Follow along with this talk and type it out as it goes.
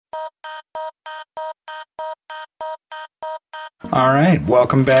All right,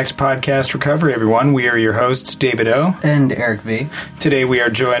 welcome back to Podcast Recovery, everyone. We are your hosts, David O. And Eric V. Today we are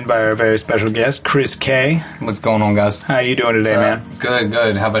joined by our very special guest, Chris K. What's going on, guys? How you doing today, man?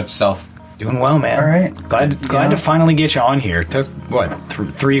 Good. How about yourself? Doing well, man. All right. Glad to finally get you on here. Took, what,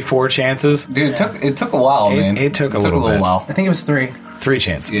 3-4 chances? Dude, it took a while, man. It took a little while. I think it was 3. 3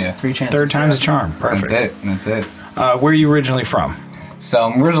 chances. Yeah. 3 chances. Third time's a charm. Perfect. That's it. Where are you originally from? So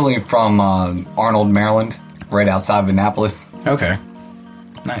I'm originally from Arnold, Maryland, right outside of Annapolis. Okay.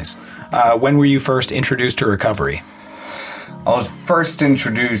 Nice. When were you first introduced to recovery? I was first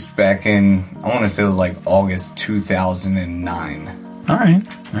introduced back in, I want to say it was like August 2009. All right.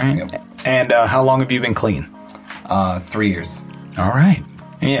 Yep. And how long have you been clean? 3 years. All right.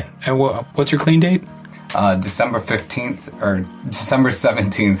 Yeah. And what's your clean date? December 15th, or December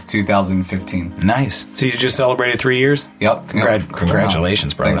 17th, 2015. Nice. So you just celebrated 3 years? Yep.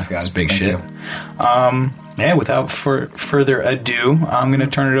 Congratulations, brother. Thanks, guys. It's big Thank shit. you. Yeah, without further ado, I'm going to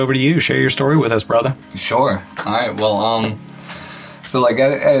turn it over to you. Share your story with us, brother. Sure. All right. Well, so like,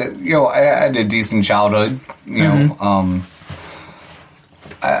 I had a decent childhood. You know,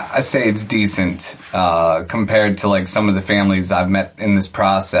 I say it's decent compared to like some of the families I've met in this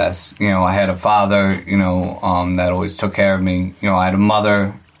process. You know, I had a father, that always took care of me. You know, I had a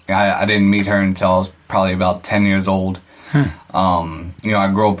mother. I didn't meet her until I was probably about 10 years old. I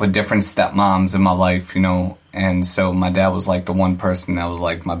grew up with different stepmoms in my life, and so my dad was like the one person that was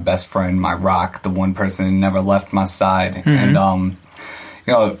like my best friend, my rock, the one person who never left my side. And,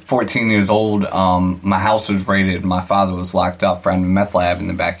 at 14 years old, my house was raided. My father was locked up for having a meth lab in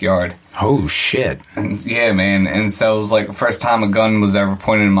the backyard. Oh, shit. And yeah, man. And so it was like the first time a gun was ever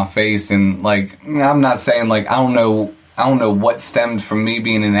pointed in my face. And like, I'm not saying like, I don't know what stemmed from me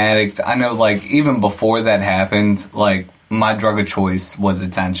being an addict. I know like even before that happened, like, my drug of choice was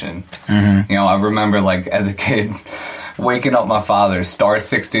attention. I remember, like, as a kid, waking up my father, star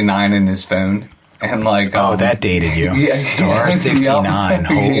 69 in his phone, and, like... that dated you. Yeah, star 69,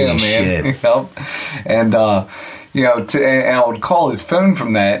 holy shit. Yep. And, and I would call his phone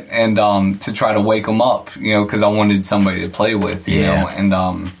from that, and to try to wake him up, because I wanted somebody to play with, you know, and...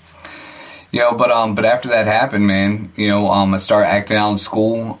 but after that happened, man, I started acting out in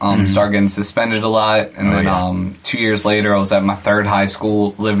school, started getting suspended a lot, and then 2 years later, I was at my third high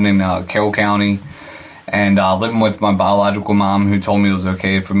school, living in Carroll County, and living with my biological mom, who told me it was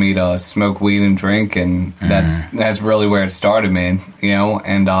okay for me to smoke weed and drink, and that's really where it started, man,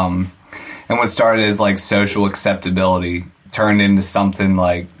 and what started as like social acceptability turned into something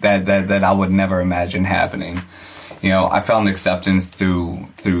like that I would never imagine happening. I found acceptance through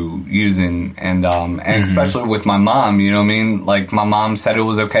using and especially with my mom, you know what I mean? Like my mom said it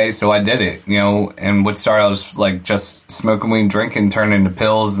was okay, so I did it, and what started, I was like just smoking weed and drinking, turned into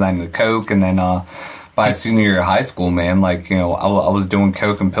pills, then to coke, and then by senior year of high school, man, like, I was doing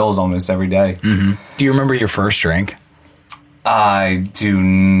coke and pills almost every day. Do you remember your first drink? I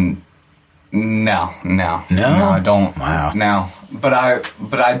do No, I don't. Wow. No. But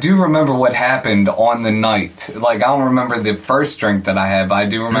I do remember what happened on the night. Like, I don't remember the first drink that I had, but I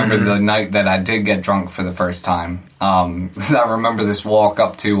do remember the night that I did get drunk for the first time. I remember this walk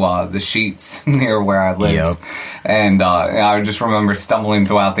up to the Sheets near where I lived. Yep. And I just remember stumbling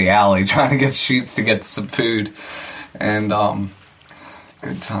throughout the alley trying to get Sheets to get some food. And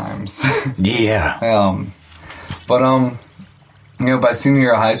good times. Yeah. By senior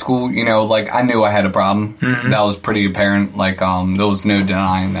year of high school, like, I knew I had a problem. That was pretty apparent. Like, there was no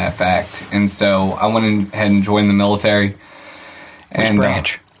denying that fact. And so I went ahead and joined the military. Which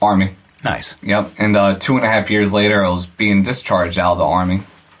branch? Army. Nice. Yep. And 2.5 years later, I was being discharged out of the Army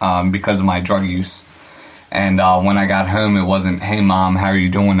because of my drug use. And when I got home, it wasn't, hey, Mom, how are you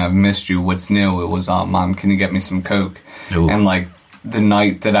doing? I've missed you. What's new? It was, Mom, can you get me some Coke? Ooh. And, like, the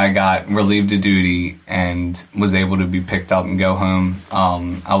night that I got relieved of duty and was able to be picked up and go home,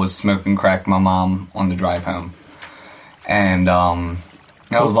 I was smoking crack with my mom on the drive home. And I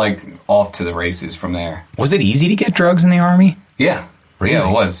was, like, off to the races from there. Was it easy to get drugs in the Army? Yeah. Really? Yeah,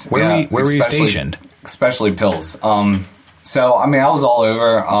 it was. Where were you stationed? Especially pills. So, I mean, I was all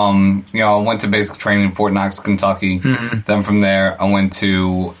over. I went to basic training in Fort Knox, Kentucky. Then from there, I went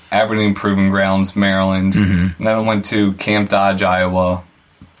to Aberdeen Proving Grounds, Maryland. Then I went to Camp Dodge, Iowa.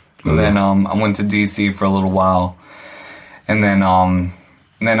 Then I went to D.C. for a little while. And then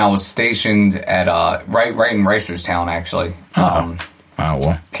I was stationed at right in Reisterstown, actually.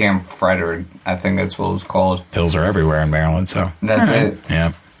 Well. Camp Frederick, I think that's what it was called. Pills are everywhere in Maryland, so. That's it.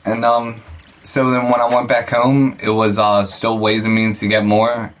 Yeah. And so then when I went back home, it was still ways and means to get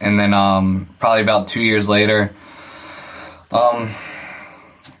more. And then probably about 2 years later,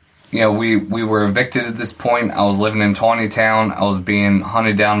 we were evicted at this point. I was living in Tawnytown. I was being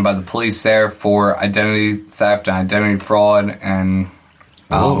hunted down by the police there for identity theft and identity fraud and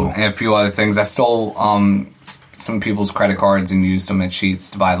a few other things. I stole some people's credit cards and used them at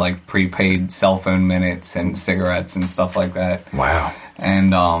Sheetz to buy like prepaid cell phone minutes and cigarettes and stuff like that. Wow.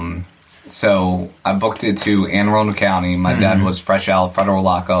 And so I booked it to Anne Arundel County. My dad was fresh out of federal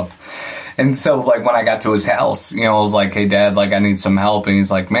lockup. And so, like, when I got to his house, I was like, hey, Dad, like, I need some help. And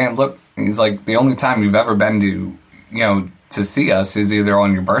he's like, man, look, he's like, the only time you've ever been to see us is either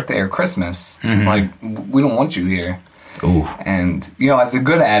on your birthday or Christmas. Like, we don't want you here. Ooh. And, as a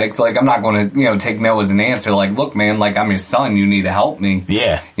good addict, like, I'm not going to, take no as an answer. Like, look, man, like, I'm your son. You need to help me.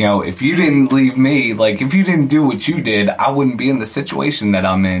 Yeah. If you didn't leave me, like, if you didn't do what you did, I wouldn't be in the situation that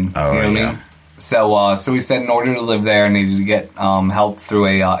I'm in. Oh, you know what I mean? So he said in order to live there, I needed to get help through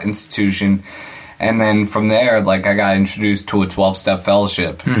a institution. And then from there, like, I got introduced to a 12-step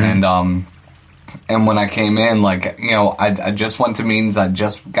fellowship. And when I came in, like, I just went to meetings. I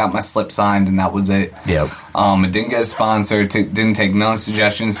just got my slip signed, and that was it. Yep. I didn't get a sponsor. Didn't take none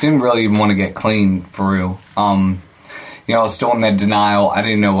suggestions. Didn't really even want to get clean, for real. I was still in that denial. I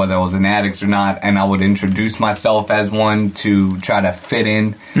didn't know whether I was an addict or not, and I would introduce myself as one to try to fit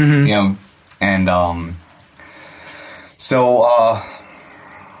in, and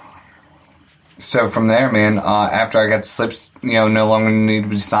so from there, man, after I got slips, no longer needed to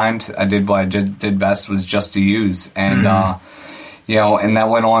be signed, I did what I did best, was just to use. And, and that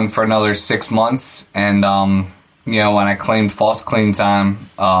went on for another 6 months. And, when I claimed false clean time,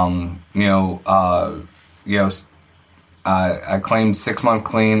 I claimed 6 months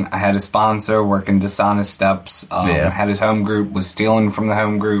clean. I had a sponsor working dishonest steps. Had his home group, was stealing from the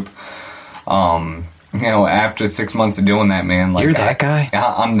home group. After 6 months of doing that, man, like, you're that guy?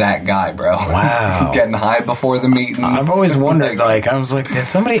 I'm that guy, bro. Wow. Getting high before the meetings. I've always wondered, I was like, did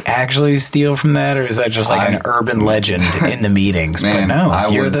somebody actually steal from that, or is that just like an urban legend in the meetings? Man, but no,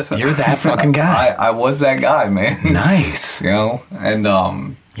 you're that fucking guy. I was that guy, man. Nice. And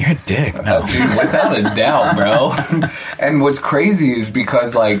you're a dick. No. Dude, without a doubt, bro. And what's crazy is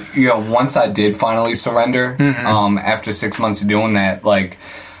because, like, once I did finally surrender, after 6 months of doing that, like,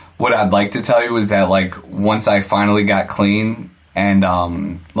 what I'd like to tell you is that, like, once I finally got clean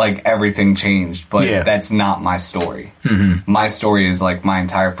and, like, everything changed. But that's not my story. My story is, like, my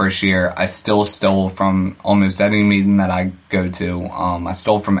entire first year, I still stole from almost any meeting that I go to. I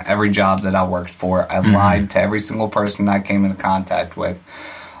stole from every job that I worked for. I lied to every single person I came into contact with.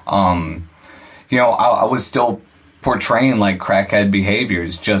 I was still portraying, like, crackhead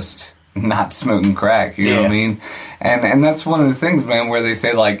behaviors, just not smoking crack, you know what I mean? And that's one of the things, man, where they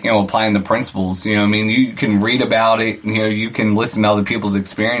say, like, applying the principles, you know what I mean? You can read about it, you can listen to other people's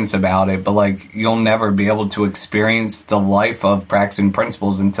experience about it, but, like, you'll never be able to experience the life of practicing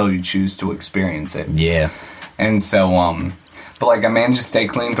principles until you choose to experience it. Yeah. And so, but, like, I managed to stay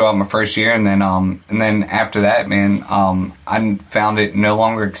clean throughout my first year, and then after that, man, I found it no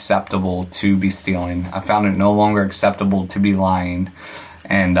longer acceptable to be stealing. I found it no longer acceptable to be lying.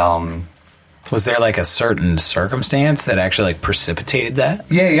 And, was there, like, a certain circumstance that actually, like, precipitated that?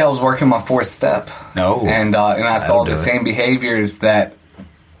 Yeah, I was working my fourth step. Oh. And I saw the same behaviors that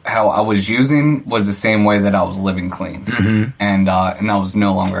how I was using was the same way that I was living clean. And that was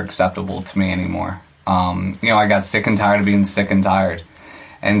no longer acceptable to me anymore. I got sick and tired of being sick and tired.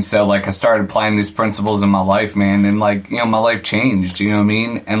 And so, like, I started applying these principles in my life, man, and, like, my life changed, you know what I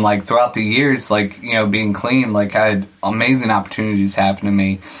mean? And, like, throughout the years, like, being clean, like, I had amazing opportunities happen to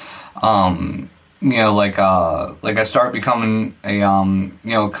me. Like I started becoming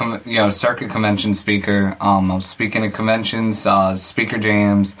a, circuit convention speaker. I was speaking at conventions, speaker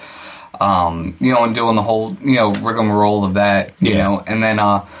jams, and doing the whole, rigmarole of that, you know, and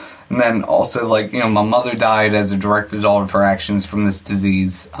then also, like, my mother died as a direct result of her actions from this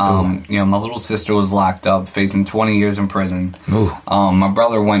disease. My little sister was locked up, facing 20 years in prison. My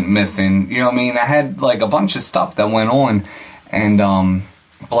brother went missing. You know what I mean? I had, like, a bunch of stuff that went on, and,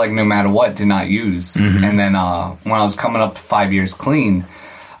 but, like, no matter what, did not use. And then, when I was coming up to 5 years clean,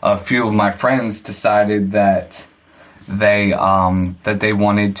 a few of my friends decided that they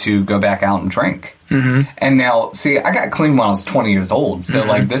wanted to go back out and drink. And now, see, I got clean when I was 20 years old, so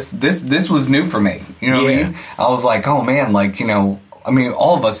like this was new for me. You know what I mean? I was like, oh man, like,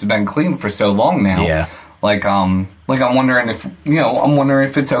 all of us have been clean for so long now. Yeah. Like I'm wondering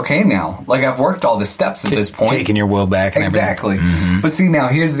if it's okay now. Like, I've worked all the steps at this point, taking your will back. And exactly. But see, now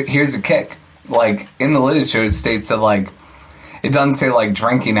here's the kick. Like, in the literature, it states that, like, it doesn't say, like,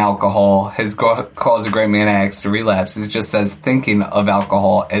 drinking alcohol has caused a great many addicts to relapse. It just says thinking of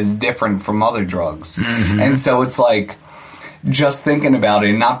alcohol as different from other drugs. And so it's like, just thinking about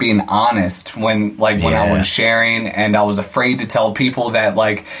it and not being honest when I was sharing, and I was afraid to tell people that,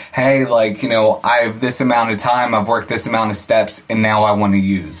 like, hey, like, you know, I have this amount of time, I've worked this amount of steps, and now I want to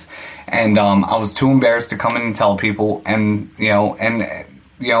use. And I was too embarrassed to come in and tell people, and,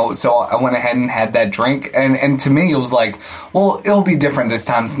 so I went ahead and had that drink, and to me it was like, well, it'll be different this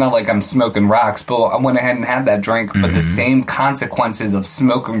time. It's not like I'm smoking rocks, but I went ahead and had that drink, but the same consequences of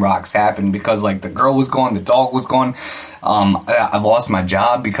smoking rocks happened, because, like, the girl was gone, the dog was gone. I lost my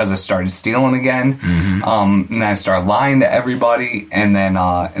job because I started stealing again, and I started lying to everybody, and then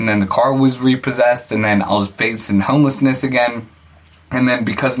the car was repossessed, and then I was facing homelessness again. And then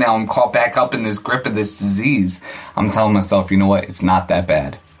because now I'm caught back up in this grip of this disease, I'm telling myself, you know what, it's not that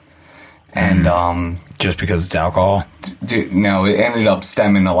bad. And just because it's alcohol? Dude, no, it ended up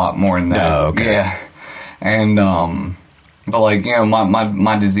stemming a lot more than that. Oh, okay. Yeah. And but, like, you know,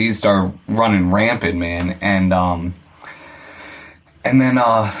 my disease started running rampant, man. And then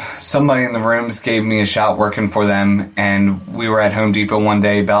somebody in the rooms gave me a shot working for them, and we were at Home Depot one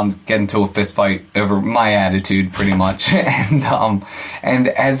day about to get into a fist fight over my attitude, pretty much. And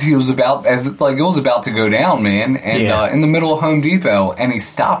as it was about to go down, man, and in the middle of Home Depot, and he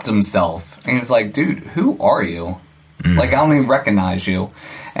stopped himself, and he's like, "Dude, who are you? Like, I don't even recognize you."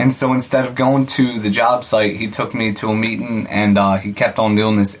 And so instead of going to the job site, he took me to a meeting, and he kept on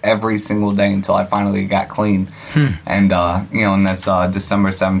doing this every single day until I finally got clean. And, and that's December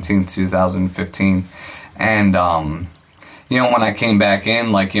 17th, 2015. And, when I came back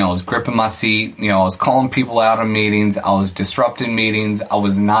in, like, I was gripping my seat, I was calling people out of meetings, I was disrupting meetings, I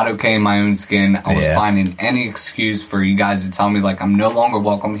was not okay in my own skin, I was finding any excuse for you guys to tell me, like, I'm no longer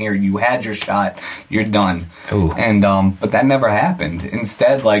welcome here, you had your shot, you're done. Ooh. And, but that never happened.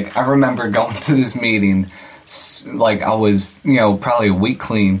 Instead, like, I remember going to this meeting, like, I was, probably a week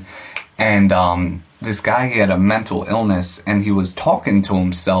clean, and, this guy, he had a mental illness, and he was talking to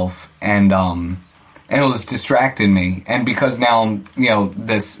himself, and it was distracting me. And because now I'm,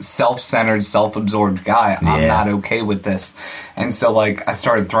 this self-centered, self-absorbed guy, I'm not okay with this. And so, like, I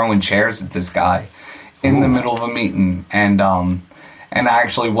started throwing chairs at this guy in the middle of a meeting. And I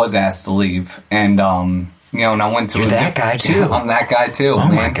actually was asked to leave. And, and I went to You're that guy, too? Yeah, I'm that guy, too,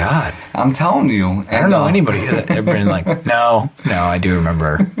 man. my God. I'm telling you. And, I don't know anybody that ever been like, no, I do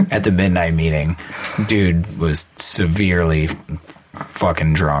remember at the midnight meeting, dude was severely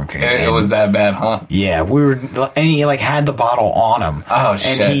fucking drunk. It was that bad, huh? Yeah, and he, like, had the bottle on him. Oh,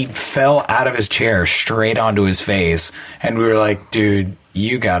 shit. And he fell out of his chair straight onto his face, and we were like, dude,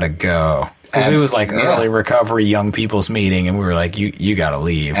 you gotta go. Because it was, like, early recovery young people's meeting, and we were like, you gotta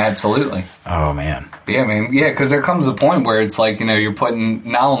leave. Absolutely. Oh, man. Yeah, man. Yeah, because there comes a point where it's like, you're putting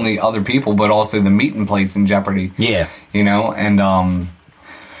not only other people, but also the meeting place in jeopardy. Yeah. And,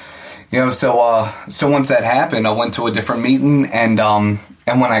 so once that happened, I went to a different meeting, and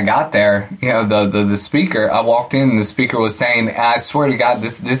when I got there, the speaker, I walked in, and the speaker was saying, and I swear to God,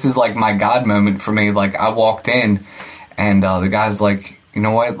 this is like my God moment for me. Like, I walked in, and the guy's like, you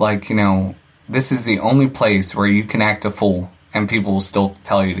know what, like, this is the only place where you can act a fool, and people will still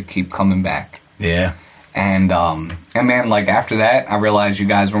tell you to keep coming back. Yeah. And man, like, after that, I realized you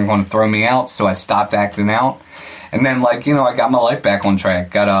guys weren't going to throw me out, so I stopped acting out. And then, like, I got my life back on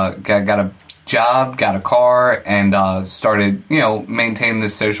track. Got a job, got a car, and started, maintaining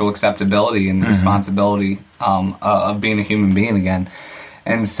this social acceptability and responsibility of being a human being again.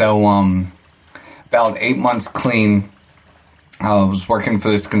 And so, about 8 months clean, I was working for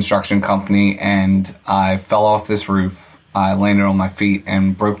this construction company, and I fell off this roof. I landed on my feet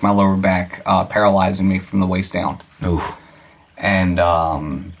and broke my lower back, paralyzing me from the waist down. Ooh. And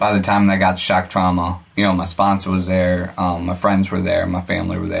by the time I got shock trauma, my sponsor was there, my friends were there, my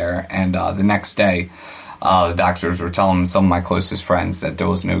family were there, and the next day, the doctors were telling some of my closest friends that there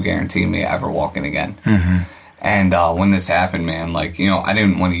was no guarantee of me ever walking again. And when this happened, man, like, I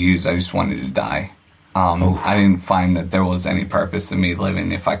didn't want to use, I just wanted to die. I didn't find that there was any purpose in me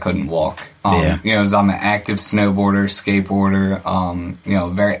living if I couldn't walk. As I'm an active snowboarder,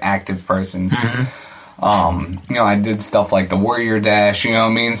 skateboarder, very active person. I did stuff like the Warrior Dash, you know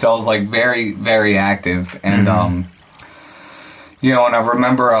what I mean? So I was, like, very, very active. And, and I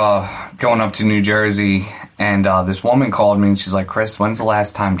remember going up to New Jersey, and this woman called me, and she's like, Chris, when's the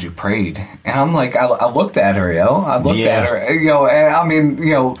last time you prayed? And I'm like, I looked at her, I looked at her, and I mean,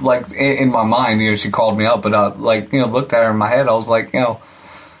 like, in my mind, she called me up, but, looked at her in my head, I was like,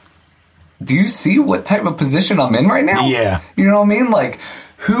 do you see what type of position I'm in right now? Yeah. You know what I mean? Like,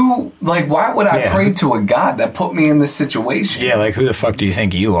 why would I pray to a God that put me in this situation? Yeah, like, who the fuck do you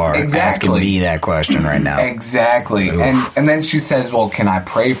think you are asking me that question right now? Exactly. Oof. And then she says, well, can I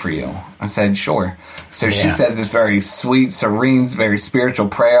pray for you? I said, sure. So she says this very sweet, serene, very spiritual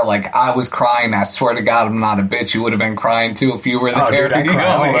prayer. Like, I was crying. I swear to God, I'm not a bitch. You would have been crying, too, if you were the dude, I cry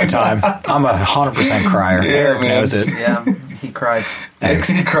all the time. I'm a 100% crier. Eric knows it. Yeah, he cries.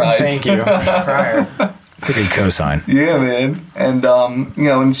 He cries. Thank you. Crier. It's a good cosign. Yeah, man. And,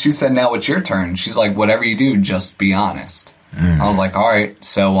 and she said, now it's your turn. She's like, whatever you do, just be honest. I was like, all right.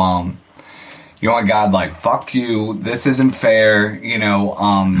 So, you know what, God, like, fuck you. This isn't fair.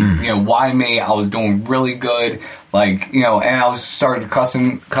 Why me? I was doing really good. Like, and I was started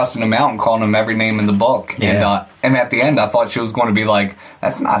cussing him out and calling him every name in the book. Yeah. And at the end, I thought she was going to be like,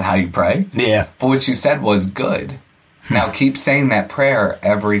 that's not how you pray. Yeah. But what she said was good. Now keep saying that prayer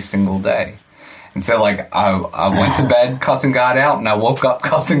every single day. And so, like, I went to bed cussing God out, and I woke up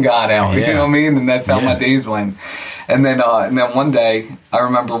cussing God out. Yeah. You know what I mean? And that's how my days went. And then one day, I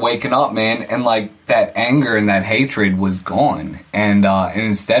remember waking up, man, and, like, that anger and that hatred was gone. And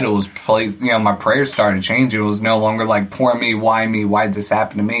instead, it was, my prayers started changing. It was no longer like, poor me, why did this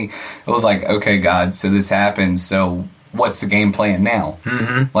happen to me? It was like, okay, God, so this happened, so what's the game plan now?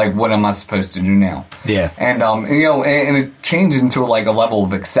 Mm-hmm. Like, what am I supposed to do now? Yeah. And, and it changed into, like, a level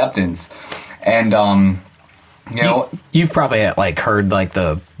of acceptance. And, you've probably like heard like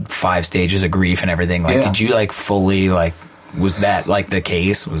the 5 stages of grief and everything. Like, did you like fully like, was that like the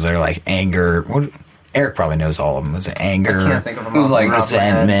case? Was there like anger? Eric probably knows all of them. Was it anger? I can't think of them. It was like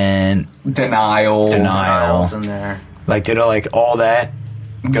resentment, denial. Denials in there. Like, did like all that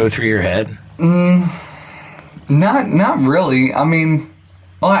go through your head? Not really. I mean,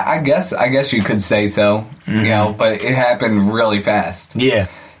 well, I guess you could say so. Mm-hmm. But it happened really fast. Yeah.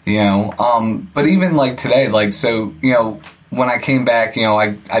 But even like today, like, so, when I came back,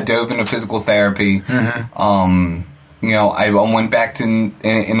 I dove into physical therapy. Mm-hmm. I went back to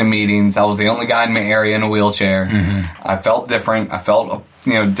in the meetings. I was the only guy in my area in a wheelchair. Mm-hmm. I felt different. I felt,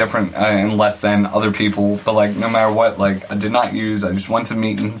 different and less than other people. But, like, no matter what, like, I did not use. I just went to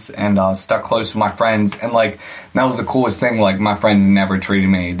meetings and stuck close to my friends. And, like, that was the coolest thing. Like, my friends never treated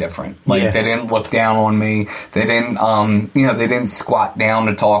me any different. Like, they didn't look down on me. They didn't, they didn't squat down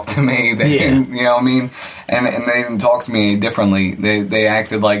to talk to me. They didn't, you know what I mean? And they didn't talk to me any differently. They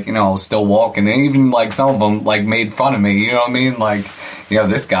acted like, I was still walking. And even, like, some of them, like, made fun of me. You know what I mean? Like,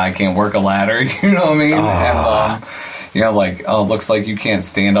 this guy can't work a ladder. You know what I mean? And, looks like you can't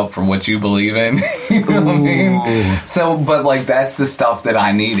stand up for what you believe in. You know what I mean? So, but, like, that's the stuff that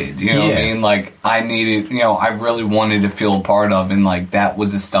I needed. You know what I mean? Like, I needed, I really wanted to feel a part of, and, like, that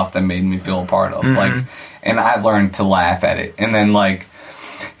was the stuff that made me feel a part of. Mm-hmm. Like, and I learned to laugh at it. And then, like,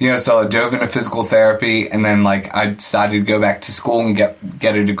 so I dove into physical therapy, and then, like, I decided to go back to school and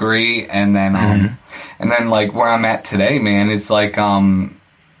get a degree, and then, like, where I'm at today, man, it's like, I'm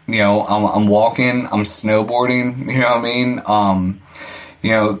walking, I'm snowboarding, you know what I mean?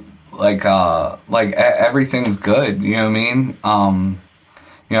 Everything's good, you know what I mean? I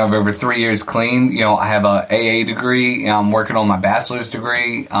have over 3 years clean. I have a AA degree. I'm working on my bachelor's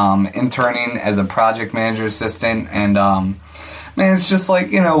degree, interning as a project manager assistant, and, man, it's just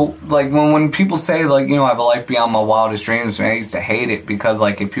like, like when people say, like, I have a life beyond my wildest dreams, man, I used to hate it because,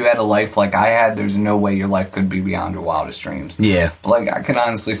 like, if you had a life like I had, there's no way your life could be beyond your wildest dreams. Yeah. But, like, I can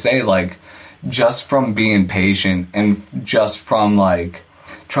honestly say, like, just from being patient and just from, like,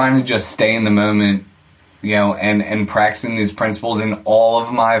 trying to just stay in the moment, and practicing these principles in all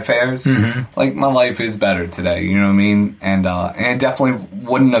of my affairs, like, my life is better today, you know what I mean? And it definitely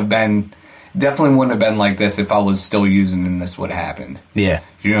wouldn't have been like this if I was still using it and this would have happened. Yeah.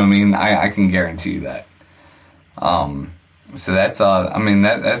 You know what I mean? I can guarantee you that. So that's,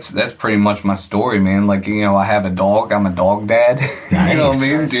 that's pretty much my story, man. Like, I have a dog. I'm a dog dad. Nice. You know what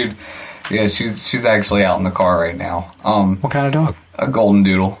I mean? Dude. Yeah, she's actually out in the car right now. What kind of dog? A golden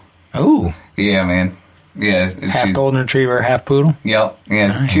doodle. Ooh. Yeah, man. Yeah. Half golden retriever, half poodle? Yep. Yeah,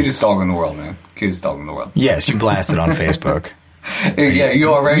 nice. It's the cutest dog in the world, man. Cutest dog in the world. Yes, you blasted on Facebook. Yeah,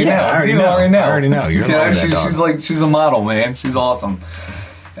 you already know. I already know. I already know. She's a model, man. She's awesome.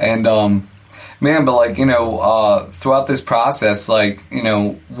 And, man, but, like, throughout this process, like,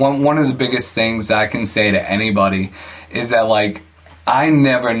 one of the biggest things I can say to anybody is that, like, I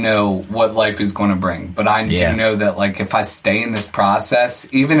never know what life is going to bring, but I do know that, like, if I stay in this process,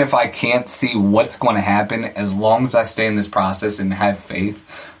 even if I can't see what's going to happen, as long as I stay in this process and have faith,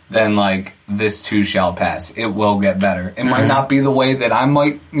 then, like, this too shall pass. It will get better. It might not be the way that I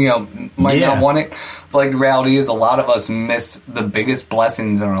might not want it. But, like, the reality is a lot of us miss the biggest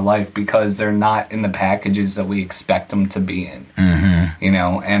blessings in our life because they're not in the packages that we expect them to be in.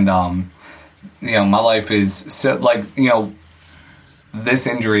 Mm-hmm. And, my life is so, like, this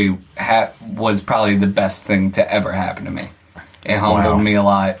injury was probably the best thing to ever happen to me. It humbled me a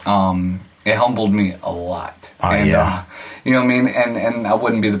lot. It humbled me a lot. And, you know what I mean? And I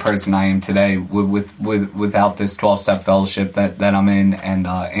wouldn't be the person I am today without this 12-step fellowship that I'm in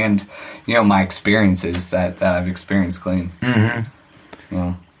and you know, my experiences that I've experienced clean. Mm-hmm. You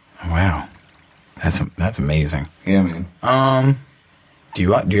know? Wow. That's amazing. Yeah, man. Do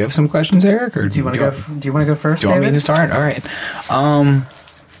you have some questions, Eric, or do you want to go? Do you want to go first? Do you want me to start? All right.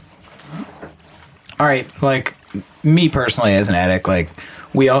 All right. Like me personally, as an addict, like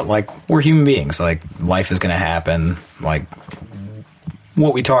we're human beings. Like life is going to happen. Like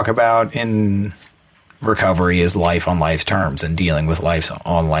what we talk about in recovery is life on life's terms and dealing with life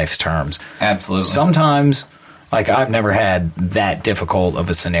on life's terms. Absolutely. Sometimes. Like, I've never had that difficult of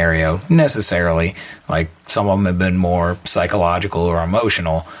a scenario, necessarily. Like, some of them have been more psychological or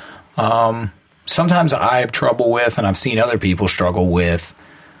emotional. Sometimes I have trouble with, and I've seen other people struggle with,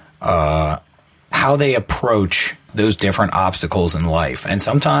 how they approach those different obstacles in life. And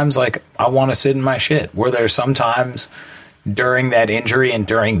sometimes, like, I want to sit in my shit. Were there sometimes during that injury and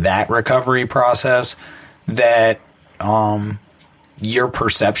during that recovery process that, your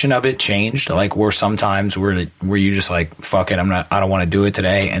perception of it changed? Like, were sometimes were you just like, fuck it, I don't want to do it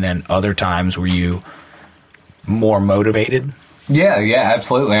today, and then other times were you more motivated? Yeah,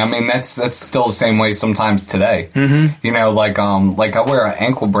 absolutely. I mean, that's still the same way sometimes today. Mm-hmm. You know, like I wear an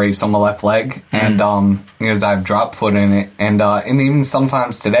ankle brace on my left leg, and you know, I have drop foot in it, and even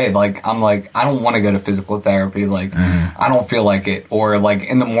sometimes today, like I'm like, I don't want to go to physical therapy. Like, I don't feel like it, or like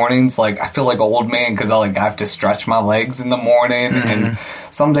in the mornings, like I feel like an old man because I have to stretch my legs in the morning, and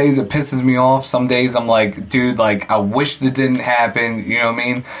some days it pisses me off. Some days I'm like, dude, like I wish that didn't happen. You know what I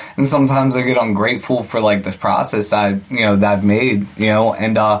mean? And sometimes I get ungrateful for like the process that I've made. You know,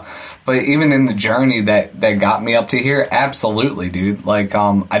 and but even in the journey that got me up to here, absolutely, dude. Like,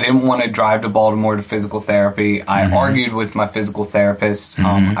 I didn't want to drive to Baltimore to physical therapy. I argued with my physical therapist.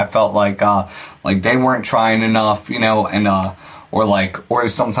 I felt like they weren't trying enough, you know, and or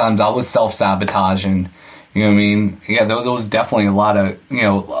sometimes I was self-sabotaging. You know what I mean? Yeah, there was definitely a lot of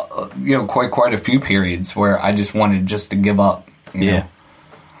quite a few periods where I just wanted to give up. You know?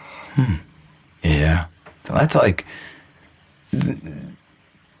 Yeah. That's like.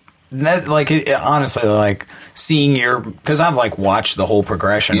 That honestly, like seeing because I've like watched the whole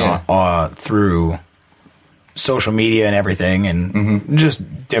progression through social media and everything, and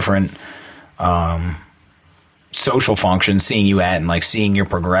just different social functions. Seeing you at and like seeing your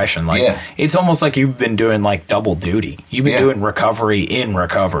progression, like it's almost like you've been doing like double duty. You've been doing recovery in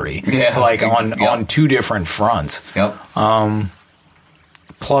recovery, like on two different fronts. Yep.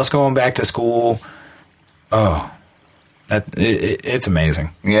 Plus going back to school. Oh. It's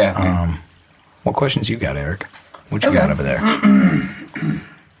amazing. Yeah. What questions you got, Eric? What you got over there?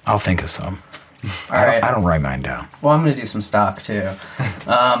 I'll think of some. All right. I don't write mine down. Well, I'm going to do some stock, too.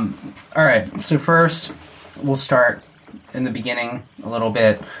 All right. So first, we'll start in the beginning a little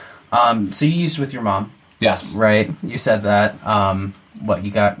bit. So you used with your mom. Yes. Right? You said that.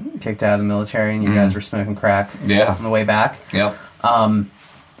 You got kicked out of the military and you guys were smoking crack on the way back? Yep.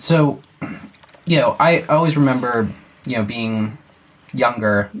 So, you know, I always remember... You know, being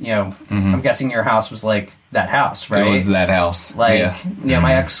younger, you know, I'm guessing your house was like that house, right? It was that house. Like, you know,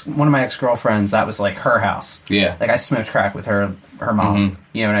 one of my ex-girlfriends, that was like her house. Yeah. Like I smoked crack with her mom.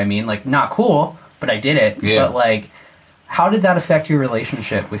 You know what I mean? Like not cool, but I did it. Yeah. But like, how did that affect your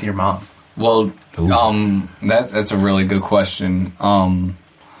relationship with your mom? Well, that's a really good question.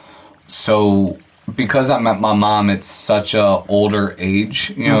 So because I met my mom at such a older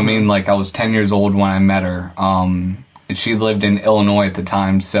age, you know what I mean? Like I was 10 years old when I met her. She lived in Illinois at the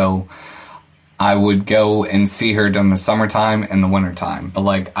time, so I would go and see her during the summertime and the wintertime. But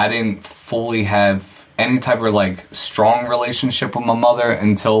like I didn't fully have any type of like strong relationship with my mother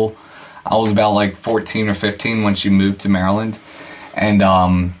until I was about like 14 or 15 when she moved to Maryland. And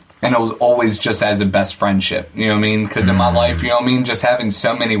it was always just as a best friendship, you know what I mean? Because in my life, you know what I mean, just having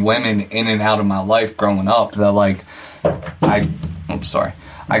so many women in and out of my life growing up that like I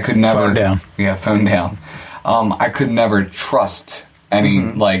could never phone down. Yeah, phone down. I could never trust any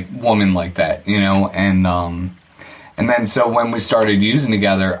like woman like that, you know, and then so when we started using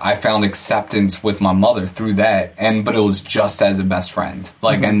together, I found acceptance with my mother through that, but it was just as a best friend,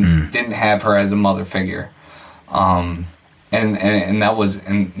 like, and didn't have her as a mother figure, and that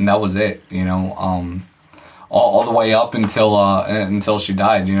was it, you know, all the way up until she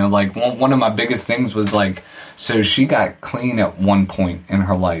died, you know, like one of my biggest things was like, so she got clean at one point in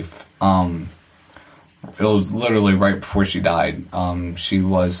her life. It was literally right before she died. She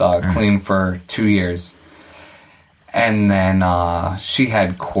was clean for 2 years. And then she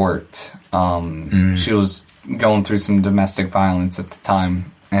had court. She was going through some domestic violence at the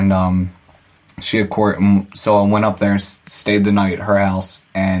time, and she had court. And so I went up there and stayed the night at her house.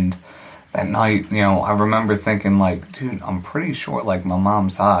 And that night, I remember thinking, like, dude, I'm pretty sure, like, my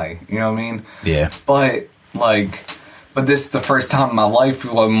mom's high. You know what I mean? Yeah. But this is the first time in my life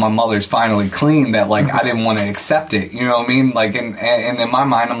when my mother's finally clean that, like, I didn't want to accept it. You know what I mean? Like, and in my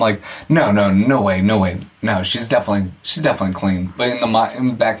mind, I'm like, no way. No, she's definitely clean. But in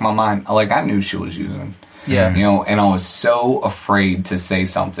the back of my mind, like, I knew she was using. Yeah. And I was so afraid to say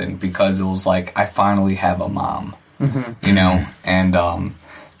something because it was like, I finally have a mom. Mm-hmm. And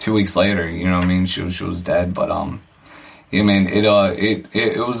 2 weeks later, you know what I mean, she was dead. But yeah, man, it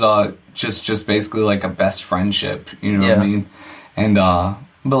was just basically like a best friendship, you know what I mean? And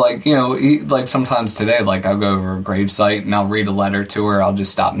but like, like sometimes today, like I'll go over a gravesite and I'll read a letter to her. I'll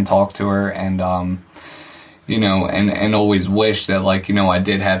just stop and talk to her, and and always wish that, like, I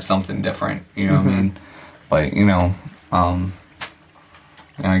did have something different, you know what I mean? But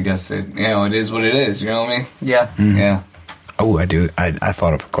I guess it is what it is, you know what I mean? Yeah. Mm-hmm. Yeah. Oh, I do. I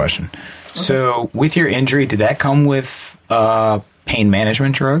thought of a question. Okay. So, with your injury, did that come with pain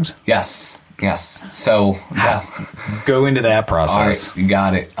management drugs? Yes. So, go into that process. All right, you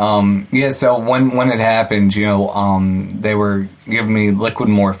got it. So when it happened, they were giving me liquid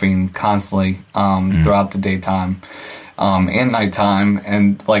morphine constantly throughout the daytime and nighttime,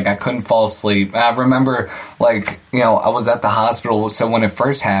 and like I couldn't fall asleep. I remember, like, I was at the hospital. So when it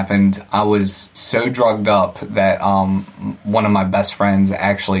first happened, I was so drugged up that one of my best friends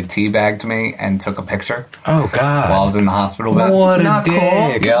actually teabagged me and took a picture. Oh God! While I was in the hospital bed. What a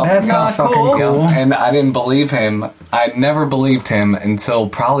dick! Yep. That's not fucking cool. Yep. And I didn't believe him. I never believed him until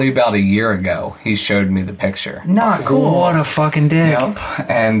probably about a year ago. He showed me the picture. Not cool. What a fucking dick. Yep.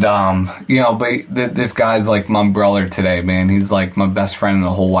 And but this guy's like my brother today, man. He's like my best friend in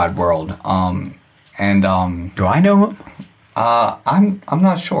the whole wide world. Do I know him? I'm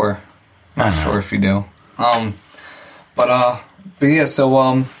not sure. Not sure if you do. But yeah.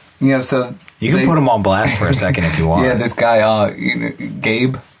 So so you can put him on blast for a second if you want. Yeah, this guy,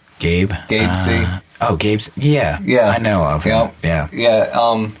 Gabe. Gabe C. Oh, Gabe's. Yeah. I know of him. Yep.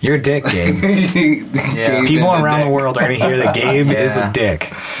 Yeah. You're a dick, Gabe. Gabe people around the world are going to hear that Gabe is a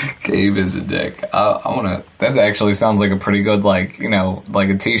dick. Gabe is a dick. I want to. That actually sounds like a pretty good, like, like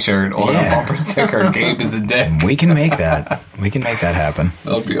a T-shirt or a bumper sticker. Gabe is a dick. We can make that. We can make that happen.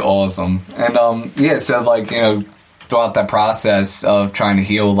 That would be awesome. And so like throughout that process of trying to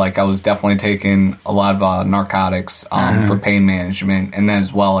heal, like I was definitely taking a lot of narcotics for pain management, and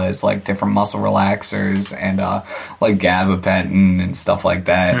as well as like different muscle relaxers and like gabapentin and stuff like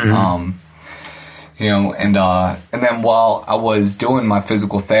that. And then while I was doing my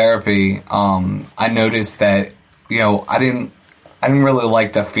physical therapy, I noticed that I didn't really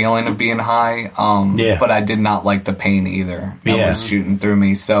like the feeling of being high, but I did not like the pain either that was shooting through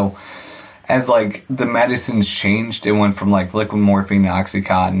me. So as like the medicines changed, it went from like liquid morphine to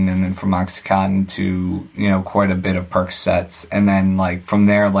Oxycontin, and then from Oxycontin to quite a bit of Percocets, and then like from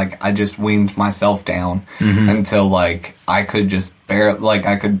there, like I just weaned myself down until like I could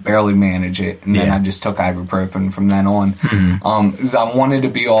barely manage it, and then I just took ibuprofen from then on, because I wanted to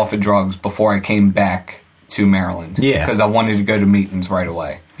be off of drugs before I came back to Maryland, because I wanted to go to meetings right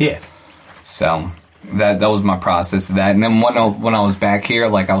away. So that was my process of that. And then when I was back here,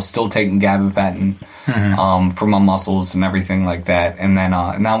 like I was still taking gabapentin for my muscles and everything like that. And then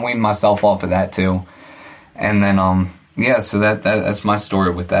and I weaned myself off of that too. And then so that's my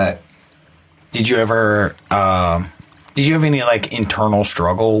story with that. Did you ever did you have any like internal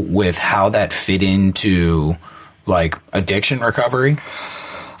struggle with how that fit into like addiction recovery?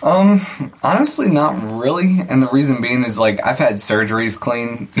 Honestly, not really. And the reason being is, like, I've had surgeries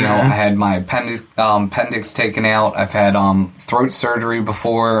clean. I had my appendix taken out. I've had, throat surgery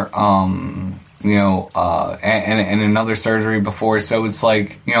before, and another surgery before. So it's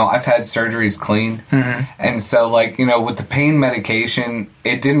like, I've had surgeries clean. And so, like, with the pain medication,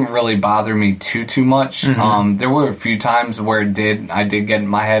 it didn't really bother me too much. There were a few times where I did get in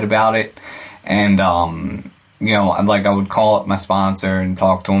my head about it. And, like I would call up my sponsor and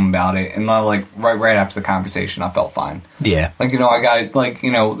talk to him about it, and like right after the conversation, I felt fine. Yeah, like I got it. Like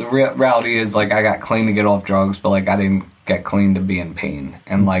the reality is, like I got clean to get off drugs, but like I didn't get clean to be in pain,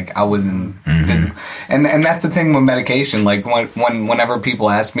 and like I was in physical. And that's the thing with medication. Like whenever people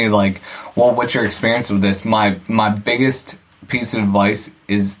ask me, like, well, what's your experience with this? My biggest piece of advice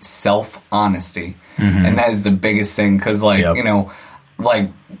is self-honesty, and that is the biggest thing, because like like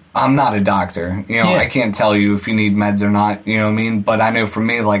I'm not a doctor, I can't tell you if you need meds or not, you know what I mean? But I know for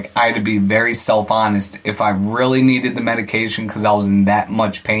me, like, I had to be very self-honest. If I really needed the medication because I was in that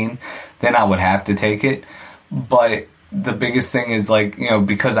much pain, then I would have to take it. But the biggest thing is, like,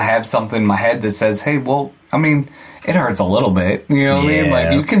 because I have something in my head that says, hey, well, I mean, it hurts a little bit, you know what I mean?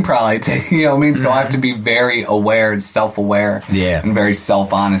 Like, you can probably take, you know what I mean? So I have to be very aware and self-aware and very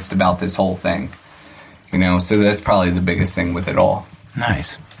self-honest about this whole thing, So that's probably the biggest thing with it all.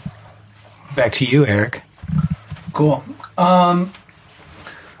 Nice. Back to you, Eric. Cool. All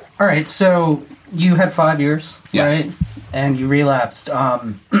right, so you had 5 years, yes. right? And you relapsed.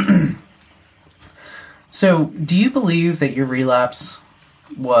 So do you believe that your relapse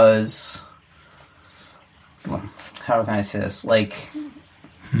was... How can I say this? Like...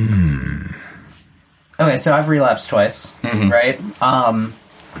 Okay, so I've relapsed twice, right? And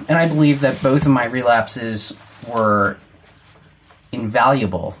I believe that both of my relapses were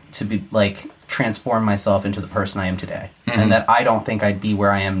invaluable to be like transform myself into the person I am today, and that I don't think I'd be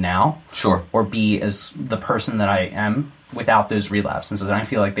where I am now, or be as the person that I am without those relapses. And I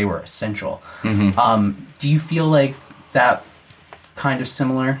feel like they were essential. Do you feel like that kind of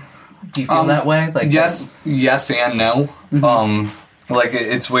similar? Do you feel that way? Like yes and no. Like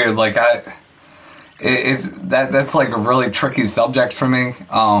it's weird. Like that's like a really tricky subject for me.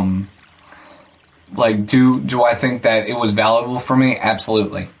 Like, do I think that it was valuable for me?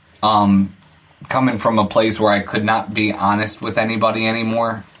 Absolutely. Coming from a place where I could not be honest with anybody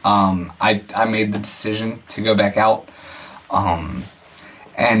anymore, I made the decision to go back out.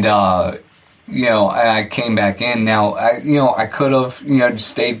 And I came back in. Now, I could have, just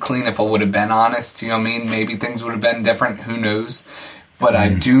stayed clean if I would have been honest. You know what I mean? Maybe things would have been different. Who knows? But I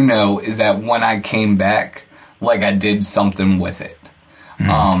do know is that when I came back, like, I did something with it.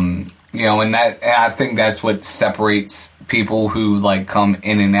 And I think that's what separates people who, like, come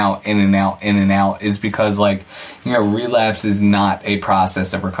in and out, is because, like, relapse is not a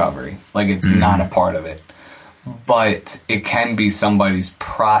process of recovery. Like, it's not a part of it. But it can be somebody's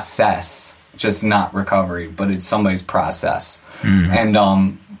process, just not recovery, but it's somebody's process. And,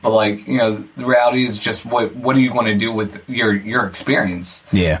 but, like, the reality is just what are you going to do with your experience?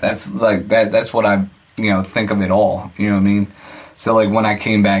 Yeah. That's, like, that's what I, think of it all. You know what I mean? So, like, when I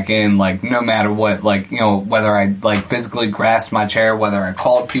came back in, like, no matter what, like, whether I, like, physically grasped my chair, whether I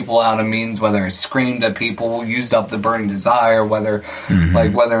called people out of meetings, whether I screamed at people, used up the burning desire, whether,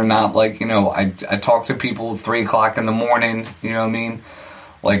 like, whether or not, like, I talked to people 3 o'clock in the morning, you know what I mean?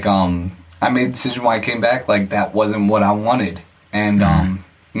 Like, I made a decision when I came back, like, that wasn't what I wanted. And,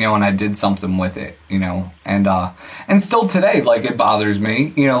 and I did something with it, and still today, like, it bothers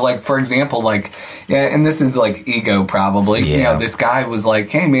me, like, for example, like, and this is, like, ego probably, this guy was like,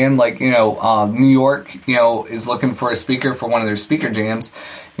 hey, man, like, New York, is looking for a speaker for one of their speaker jams,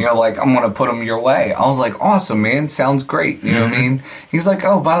 like, I'm going to put them your way. I was like, awesome, man, sounds great, you know what I mean? He's like,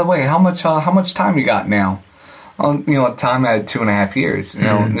 oh, by the way, how much time you got now? Time I had 2.5 years,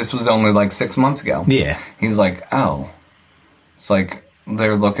 this was only, like, 6 months ago. Yeah. He's like, oh, it's like,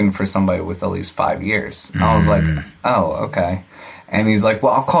 they're looking for somebody with at least 5 years. I was like, oh, okay. And he's like,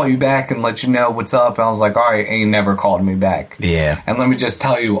 well, I'll call you back and let you know what's up. And I was like, all right. And he never called me back. Yeah. And let me just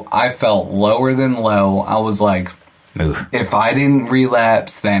tell you, I felt lower than low. I was like, if I didn't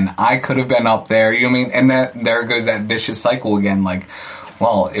relapse, then I could have been up there. You know what I mean? And there goes that vicious cycle again. Like,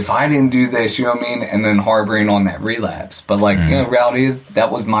 well, if I didn't do this, you know what I mean? And then harboring on that relapse. But, like, reality is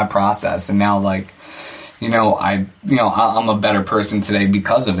that was my process. And now, like, I'm a better person today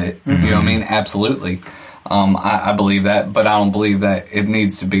because of it. You know what I mean? Absolutely. I believe that, but I don't believe that it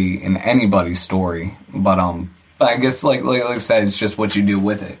needs to be in anybody's story. But I guess, like I said, it's just what you do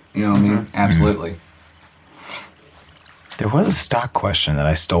with it. You know what I mean? Absolutely. There was a stock question that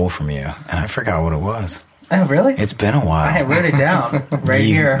I stole from you, and I forgot what it was. Oh, really? It's been a while. I wrote it down right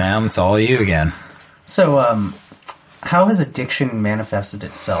here. Now it's all you again. So, how has addiction manifested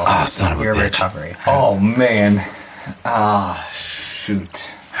itself in your recovery? Oh, man.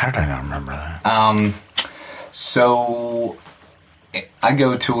 Shoot. How did I not remember that? So, I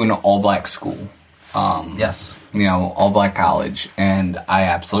go to an all-black school. Yes. All-black college. And I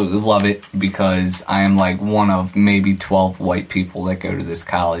absolutely love it because I am, like, one of maybe 12 white people that go to this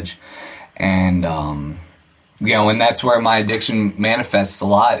college. And, and that's where my addiction manifests a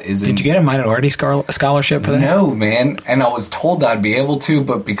lot. Did you get a minority scholarship for that? No, man. And I was told I'd be able to,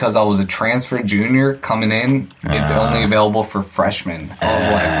 but because I was a transfer junior coming in, it's only available for freshmen. I was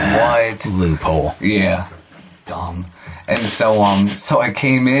like, what? Loophole. Yeah. Dumb. And so I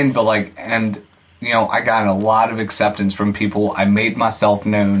came in, but, like, and I got a lot of acceptance from people. I made myself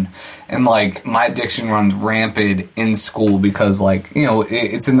known, and like my addiction runs rampant in school because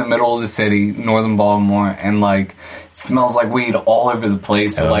it's in the middle of the city, northern Baltimore, and like it smells like weed all over the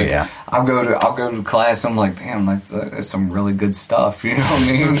place. So, I'll go to class. I'm like, damn, like that's some really good stuff. You know what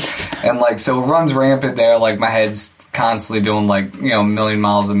I mean? And like so it runs rampant there. Like my head's constantly doing like a million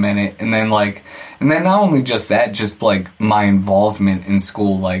miles a minute, and then not only just that, just like my involvement in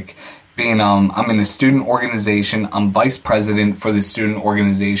school, like. I'm in a student organization. I'm vice president for the student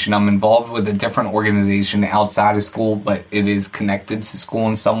organization. I'm involved with a different organization outside of school, but it is connected to school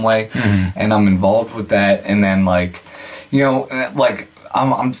in some way. Mm-hmm. And I'm involved with that. And then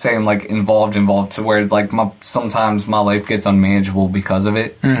I'm saying like involved to where like sometimes my life gets unmanageable because of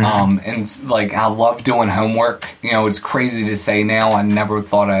it. Mm-hmm. And like I love doing homework. It's crazy to say now. I never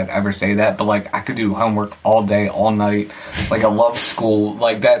thought I'd ever say that, but like I could do homework all day, all night. Like I love school.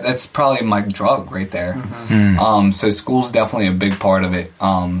 Like that's probably my drug right there. Mm-hmm. So school's definitely a big part of it.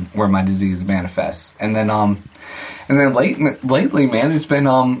 Where my disease manifests. And then lately, man, it's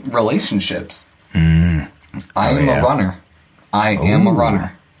been relationships. Mm. I am a runner. I am a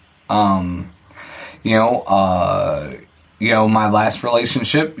runner. My last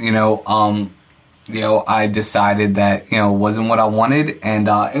relationship, I decided that, wasn't what I wanted.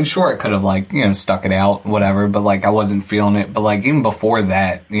 And sure, I could have stuck it out, whatever, but like I wasn't feeling it. But like even before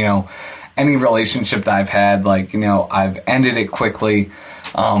that, any relationship that I've had, I've ended it quickly.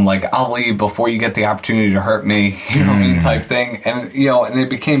 I'll leave before you get the opportunity to hurt me, you know what I mean, type thing. And, and it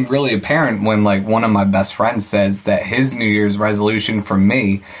became really apparent when, one of my best friends says that his New Year's resolution for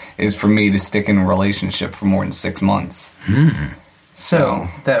me is for me to stick in a relationship for more than 6 months. Mm. So,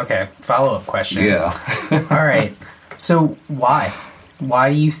 follow-up question. Yeah. All right. So, why? Why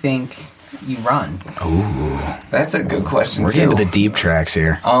do you think you run? Ooh. That's a good question, We're getting to the deep tracks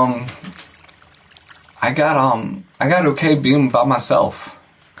here. I got okay being by myself.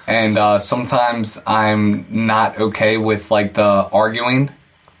 And sometimes I'm not okay with the arguing.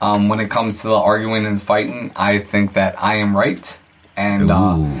 When it comes to the arguing and fighting, I think that I am right. And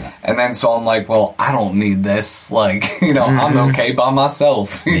then so I'm like, well, I don't need this. I'm okay by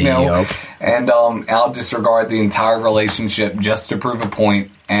myself, Yep. And I'll disregard the entire relationship just to prove a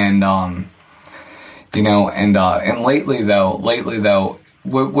point. And and lately though,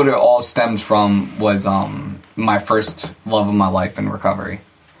 what it all stems from was my first love of my life in recovery.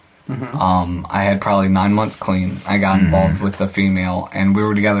 Mm-hmm. I had probably 9 months clean. I got involved with a female, and we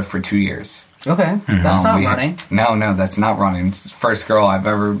were together for 2 years. Okay, that's not running. No, that's not running. It's the first girl I've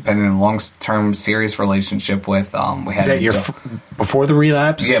ever been in a long-term, serious relationship with. We had Is that your before the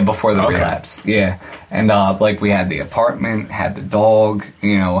relapse? Yeah, before the relapse. Yeah, and we had the apartment, had the dog.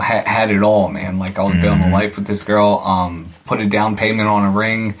 Had it all, man. I was building a life with this girl. Put a down payment on a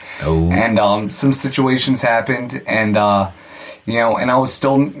ring, and some situations happened, and and I was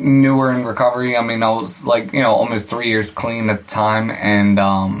still newer in recovery. I mean, I was almost 3 years clean at the time, and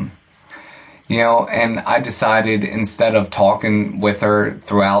and I decided instead of talking with her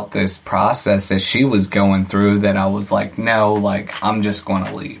throughout this process that she was going through, that I was like, no, I'm just going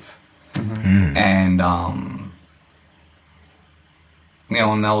to leave, and and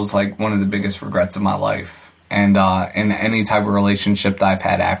that was one of the biggest regrets of my life. And in any type of relationship that I've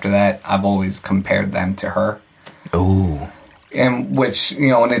had after that, I've always compared them to her. Ooh. And which,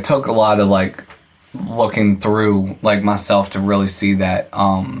 and it took a lot of looking through myself to really see that,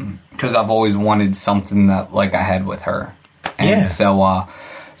 because I've always wanted something that I had with her. And so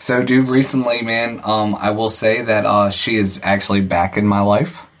dude, recently, man, I will say that she is actually back in my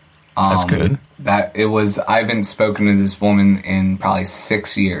life. That's good. I haven't spoken to this woman in probably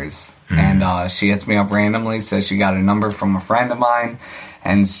 6 years. And she hits me up randomly, says she got a number from a friend of mine,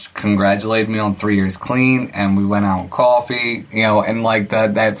 and congratulated me on 3 years clean. And we went out on coffee, and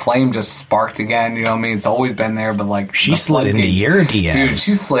that flame just sparked again. You know what I mean? It's always been there, but she slid into your DMs, dude.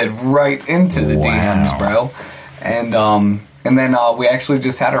 She slid right into the DMs, bro. And then we actually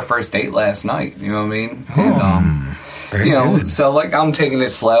just had our first date last night. You know what I mean? And good. So I'm taking it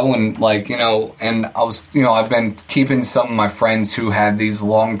slow, and and I was, I've been keeping some of my friends who have these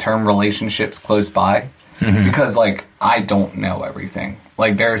long-term relationships close by, because I don't know everything.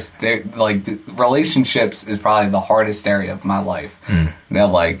 Relationships is probably the hardest area of my life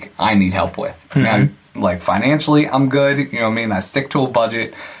that I need help with. Now, financially, I'm good. You know what I mean? I stick to a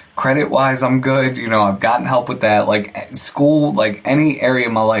budget. Credit-wise, I'm good. I've gotten help with that. School, any area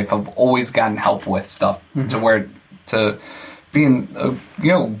of my life, I've always gotten help with stuff to being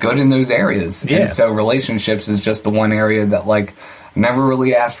good in those areas. Yeah. And so relationships is just the one area that never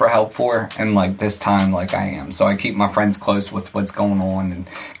really asked for help for, and like this time, like I am. So I keep my friends close with what's going on and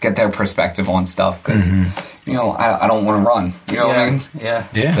get their perspective on stuff because you know I don't want to run. You know what I mean? Yeah.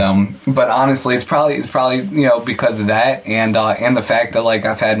 So, but honestly, it's probably you know because of that and the fact that like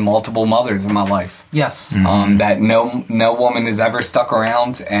I've had multiple mothers in my life. Yes. That no woman has ever stuck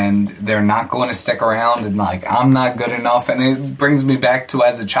around, and they're not going to stick around, and like I'm not good enough, and it brings me back to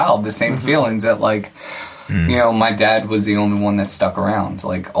as a child the same feelings that like. You know, my dad was the only one that stuck around.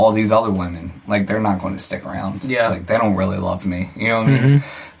 Like, all these other women, like, they're not going to stick around. Yeah. Like, they don't really love me. You know what I mean?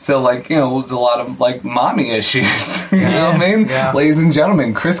 So, like, you know, it was a lot of, like, mommy issues. You know what I mean? Yeah. Ladies and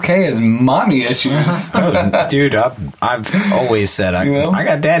gentlemen, Chris K has mommy issues. Oh, dude, I've always said I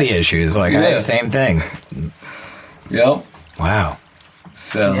got daddy issues. Like, I had the same thing. Yep. Wow.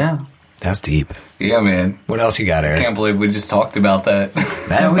 So. Yeah. That's deep. Yeah, man. What else you got, Eric? Can't believe we just talked about that.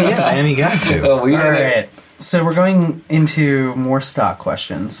 Man, you got to. Oh, we All right. So we're going into more stock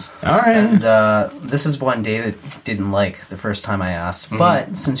questions. All right. And this is one David didn't like the first time I asked.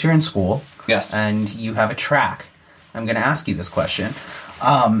 But since you're in school Yes. and you have a track, I'm going to ask you this question.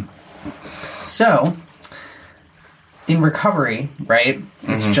 So, in recovery, right,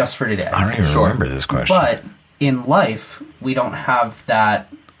 it's just for today. I don't even remember this question. But in life, we don't have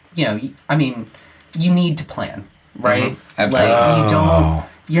that, you know, I mean, you need to plan, right? Absolutely. Like, you don't...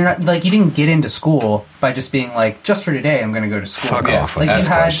 You're not like you didn't get into school by just being like just for today I'm going to go to school. Fuck off with like this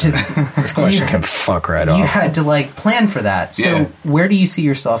you had question. to. This question can fuck right off. You had to like plan for that. So where do you see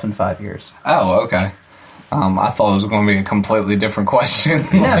yourself in 5 years? Oh, okay. I thought it was going to be a completely different question.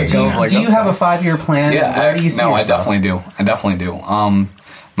 No, Like, do I you, was like, do you have a 5-year plan? Yeah, Where do you see no, yourself? I definitely do.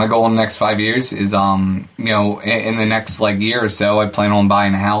 My goal in the next 5 years is, you know, in the next like year or so, I plan on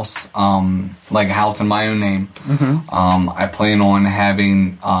buying a house, like a house in my own name. I plan on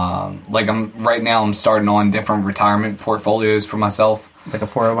having, like I'm starting on different retirement portfolios for myself. Like a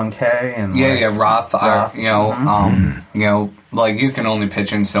 401k and Roth. Roth. You know, like you can only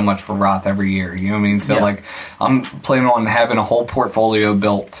pitch in so much for Roth every year. You know what I mean? So like, I'm planning on having a whole portfolio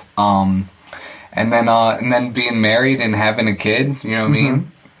built. And then being married and having a kid. You know what I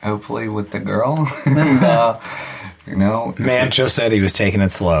mean? Hopefully with the girl. And, you know, Man just said he was taking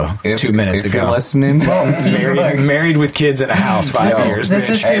it slow 2 minutes if ago. You're listening, married with kids in a house 5 years. This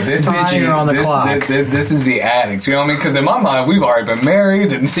is his you're on the clock. This is the addict. You know what I mean? Because in my mind, we've already been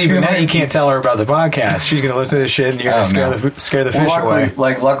married, and See, but now you can't tell her about the podcast. She's going to listen to this shit, and you're going to scare the fish away.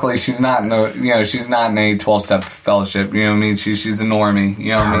 Luckily, she's not in she's not in a 12-step fellowship. You know what I mean? She's a normie. You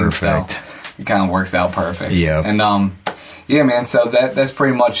know what I mean? So it kind of works out perfect. Yeah. And yeah, man. So that's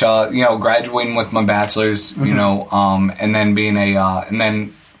pretty much you know, graduating with my bachelor's. You know, and then being and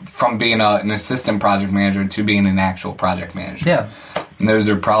then from being an assistant project manager to being an actual project manager. Yeah. And those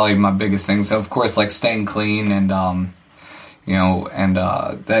are probably my biggest things. So of course, like staying clean and you know, and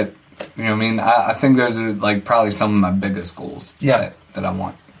that, you know what I mean? I think those are like probably some of my biggest goals that I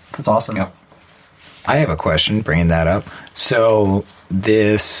want. That's awesome. Yep. I have a question, bringing that up. So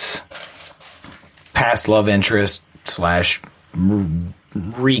this past love interest /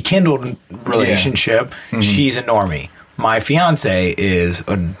 rekindled relationship, she's a normie. My fiance is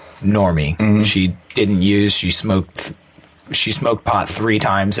a normie. She didn't use, she smoked pot 3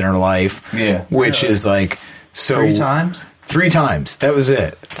 times in her life. Yeah. Which is like, so 3 times? 3 times. That was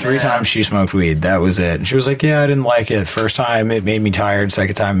it. 3 times she smoked weed. That was it. And she was like, yeah, I didn't like it. First time, it made me tired.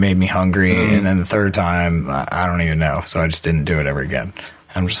 Second time, it made me hungry. And then the third time, I don't even know. So I just didn't do it ever again.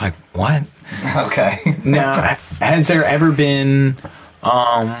 I'm just like, what? Okay. Now, has there ever been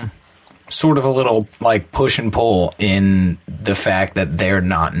sort of a little like push and pull in the fact that they're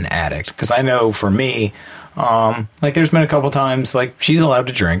not an addict? Because I know for me, like there's been a couple times like she's allowed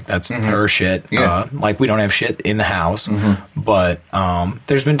to drink. That's her shit. Yeah. Like we don't have shit in the house, but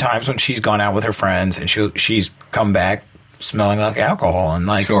there's been times when she's gone out with her friends and she's come back smelling like alcohol, and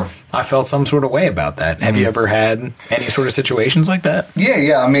like I felt some sort of way about that. Have you ever had any sort of situations like that?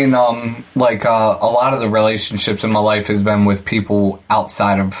 Yeah. I mean, like a lot of the relationships in my life has been with people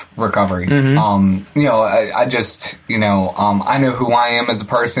outside of recovery. You know, I just, you know, I know who I am as a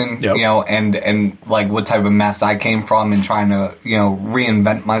person, you know, and like what type of mess I came from, and trying to, you know,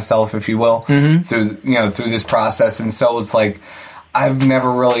 reinvent myself, if you will, through this process. And so it's like I've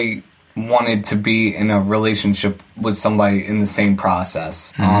never really wanted to be in a relationship with somebody in the same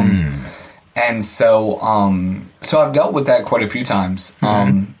process. And so I've dealt with that quite a few times.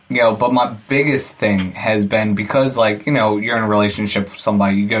 You know, but my biggest thing has been because, like, you know, you're in a relationship with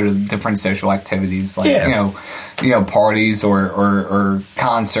somebody, you go to different social activities, like, you know, parties or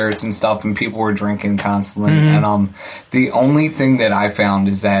concerts and stuff, and people were drinking constantly. And the only thing that I found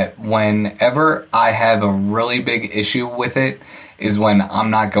is that whenever I have a really big issue with it, is when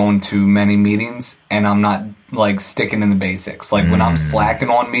I'm not going to many meetings and I'm not like sticking in the basics. Like when I'm slacking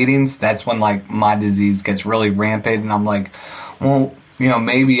on meetings, that's when like my disease gets really rampant and I'm like, well, you know,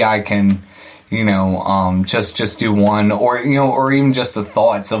 maybe I can, you know, just do one, or, you know, or even just the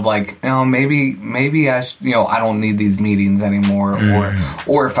thoughts of like, you know, maybe I you know, I don't need these meetings anymore.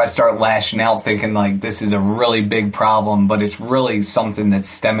 Or if I start lashing out thinking like this is a really big problem, but it's really something that's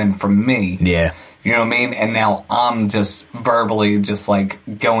stemming from me. Yeah. You know what I mean? And now I'm just verbally just like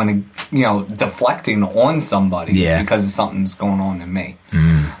going to, you know, deflecting on somebody because something's going on in me.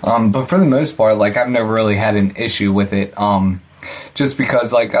 But for the most part, like I've never really had an issue with it. Just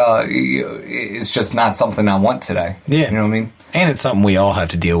because like it's just not something I want today. Yeah. You know what I mean? And it's something we all have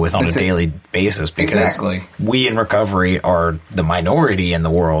to deal with on a daily basis because we in recovery are the minority in the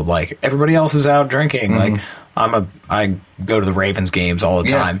world. Like everybody else is out drinking. Like I go to the Ravens games all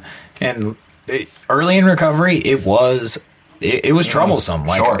the time, and early in recovery, it was troublesome.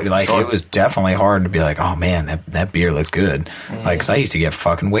 Like, it was definitely hard to be like, oh man, that beer looks good. Like, 'cause I used to get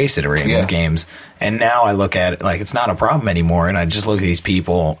fucking wasted at Ravens games, and now I look at it like it's not a problem anymore. And I just look at these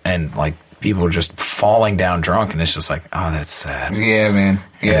people, and like people are just falling down drunk, and it's just like, oh, that's sad. Yeah, man.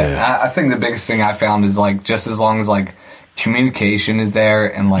 Yeah, I think the biggest thing I found is like just as long as like communication is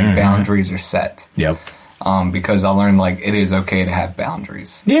there and like boundaries are set. Yep. Because I learned like it is okay to have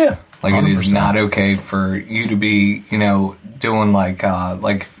boundaries. Yeah. Like 100%. It is not okay for you to be, you know, doing like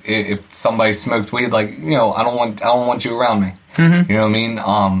if somebody smoked weed, like, you know, I don't want you around me. You know what I mean?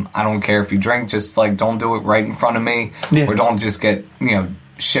 I don't care if you drink, just like don't do it right in front of me, or don't just get, you know,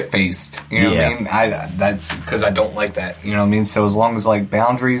 shit faced. You know what I mean? That's because I don't like that. You know what I mean? So as long as like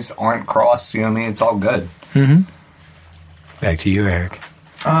boundaries aren't crossed, you know what I mean, it's all good. Back to you, Eric.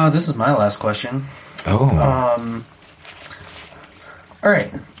 This is my last question. Oh. All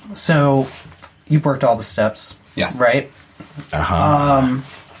right. So, you've worked all the steps. Yes. Right? The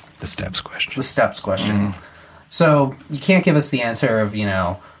steps question. The steps question. So, you can't give us the answer of, you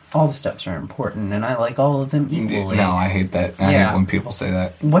know, all the steps are important and I like all of them equally. No, I hate that. I hate when people say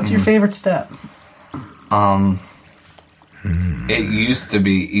that. What's your favorite step? It used to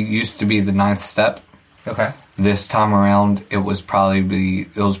be the 9th step. Okay. This time around, it was probably the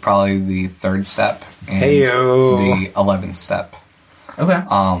 3rd step and the 11th step. Okay.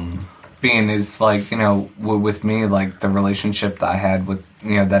 Being is like, you know, with me, like the relationship that I had with,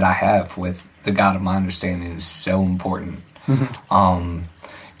 you know, that I have with the God of my understanding is so important.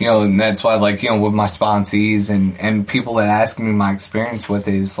 You know, and that's why, like, you know, with my sponsees and people that ask me my experience with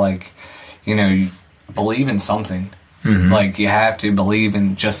it is like, you know, you believe in something. Like, you have to believe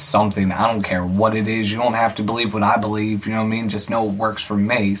in just something. I don't care what it is. You don't have to believe what I believe. You know what I mean? Just know it works for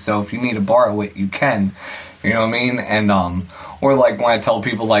me. So if you need to borrow it, you can. You know what I mean? And, or like when I tell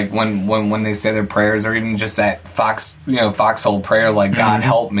people, like, when they say their prayers, or even just that foxhole prayer, like, God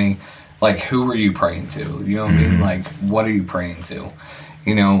help me. Like, who are you praying to? You know what I mean? Like, what are you praying to?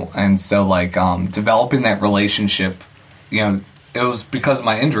 You know? And so, like, developing that relationship, you know, it was because of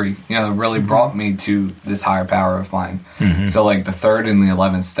my injury, you know, it really brought me to this higher power of mine. So, like, the 3rd and the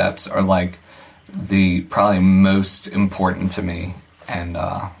 11th steps are, like, the probably most important to me. And,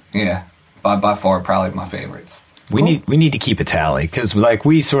 yeah, by far, probably my favorites. We need to keep a tally, because, like,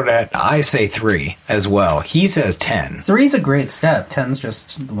 we sort of, I say 3 as well. He says 10. 3's a great step. 10's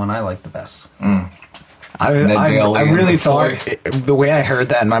just the one I like the best. I really thought the way I heard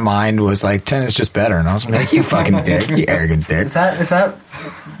that in my mind was like 10 is just better, and I was like, you fucking dick, you arrogant dick. Is that?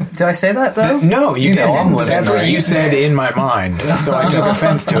 Did I say that though? No, you didn't. That's what you said in my mind, so I took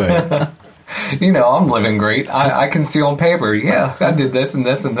offense to it. You know, I'm living great. I can see on paper, yeah, I did this and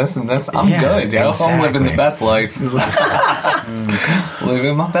this and this and this. I'm good, you know? Exactly. I'm living the best life.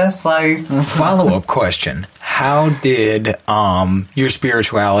 Living my best life. Follow-up question. How did your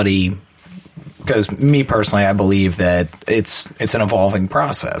spirituality... Because me personally, I believe that it's an evolving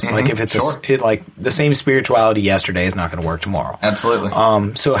process. Like if it's like the same spirituality yesterday is not going to work tomorrow. Absolutely.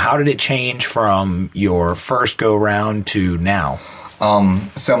 So how did it change from your first go round to now?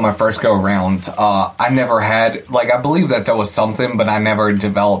 So my first go around, I never had, like, I believe that there was something, but I never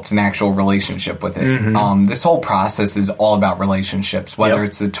developed an actual relationship with it. This whole process is all about relationships, whether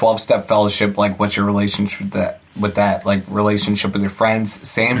it's the 12-step fellowship, like what's your relationship with that, like relationship with your friends,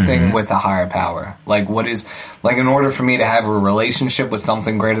 same thing with a higher power. Like what is, like in order for me to have a relationship with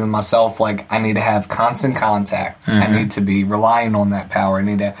something greater than myself, like I need to have constant contact. I need to be relying on that power. I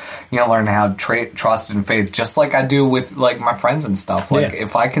need to, you know, learn how to trust and faith, just like I do with like my friends and stuff. Like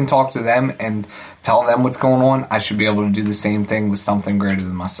if I can talk to them and tell them what's going on, I should be able to do the same thing with something greater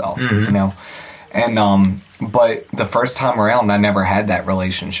than myself, you know? And But the first time around, I never had that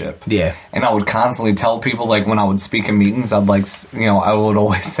relationship. Yeah. And I would constantly tell people, like, when I would speak in meetings, I'd like, I would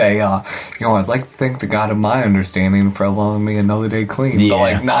always say, I'd like to thank the God of my understanding for allowing me another day clean. Yeah. But,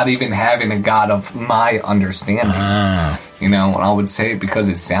 like, not even having a God of my understanding. And I would say it because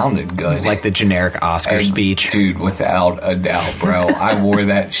it sounded good. Like the generic Oscar speech. Dude, without a doubt, bro. I wore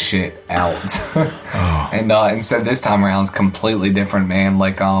that shit out. And so this time around is completely different, man.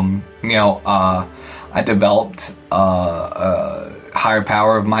 Like, I developed a higher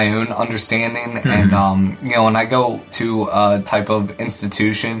power of my own understanding, and when I go to a type of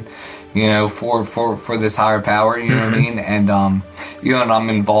institution, for this higher power, you know what I mean, and and I'm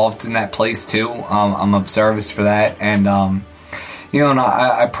involved in that place too. I'm of service for that, and and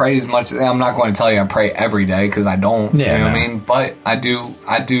I pray as much. I'm not going to tell you I pray every day because I don't. Yeah, you know what I mean, but I do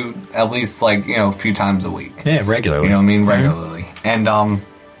at least a few times a week. Yeah, regularly. You know what I mean, regularly, and I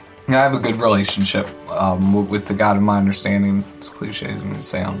have a good relationship with the God of my understanding. It's cliche as it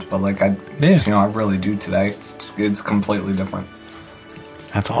sounds, but I really do today. It's completely different.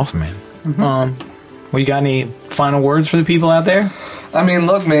 That's awesome, man. Well, you got any final words for the people out there? I mean,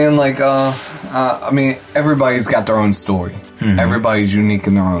 look, man. Everybody's got their own story. Everybody's unique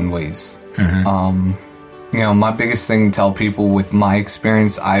in their own ways. My biggest thing to tell people with my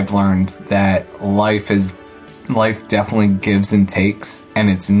experience, I've learned that life definitely gives and takes, and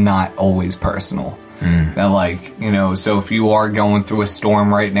it's not always personal. That so if you are going through a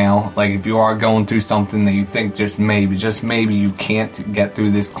storm right now, if you are going through something that you think just maybe you can't get through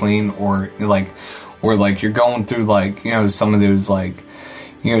this clean, or you're going through some of those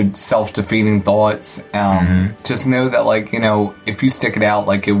self-defeating thoughts, just know that if you stick it out,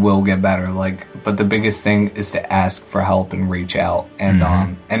 it will get better. But the biggest thing is to ask for help and reach out, and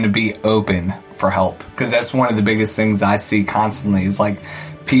and to be open for help, because that's one of the biggest things I see constantly is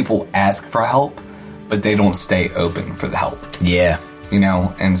people ask for help, but they don't stay open for the help. Yeah.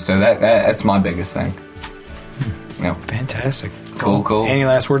 And so that's my biggest thing. Fantastic. Cool. Any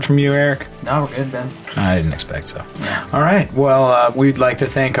last words from you, Eric? No, we're good, Ben. I didn't expect so. All right. Well, we'd like to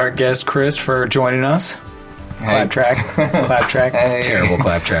thank our guest, Chris, for joining us. Hey. Clap track. It's a terrible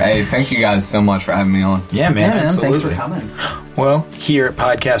clap track. Hey, thank you guys so much for having me on. Yeah, man. Absolutely. Thanks for coming. Well, here at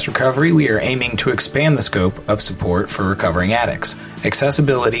Podcast Recovery, we are aiming to expand the scope of support for recovering addicts.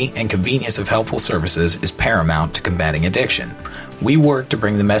 Accessibility and convenience of helpful services is paramount to combating addiction. We work to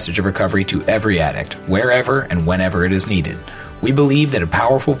bring the message of recovery to every addict, wherever and whenever it is needed. We believe that a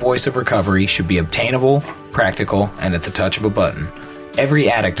powerful voice of recovery should be obtainable, practical, and at the touch of a button. Every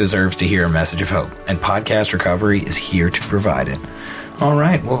addict deserves to hear a message of hope, and Podcast Recovery is here to provide it. All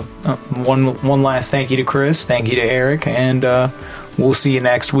right. Well, one last thank you to Chris. Thank you to Eric. And we'll see you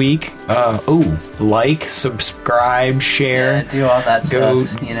next week. Like, subscribe, share. Yeah, do all that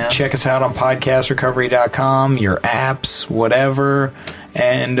stuff. Check us out on podcastrecovery.com, your apps, whatever.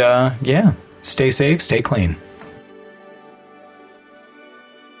 And, stay safe, stay clean.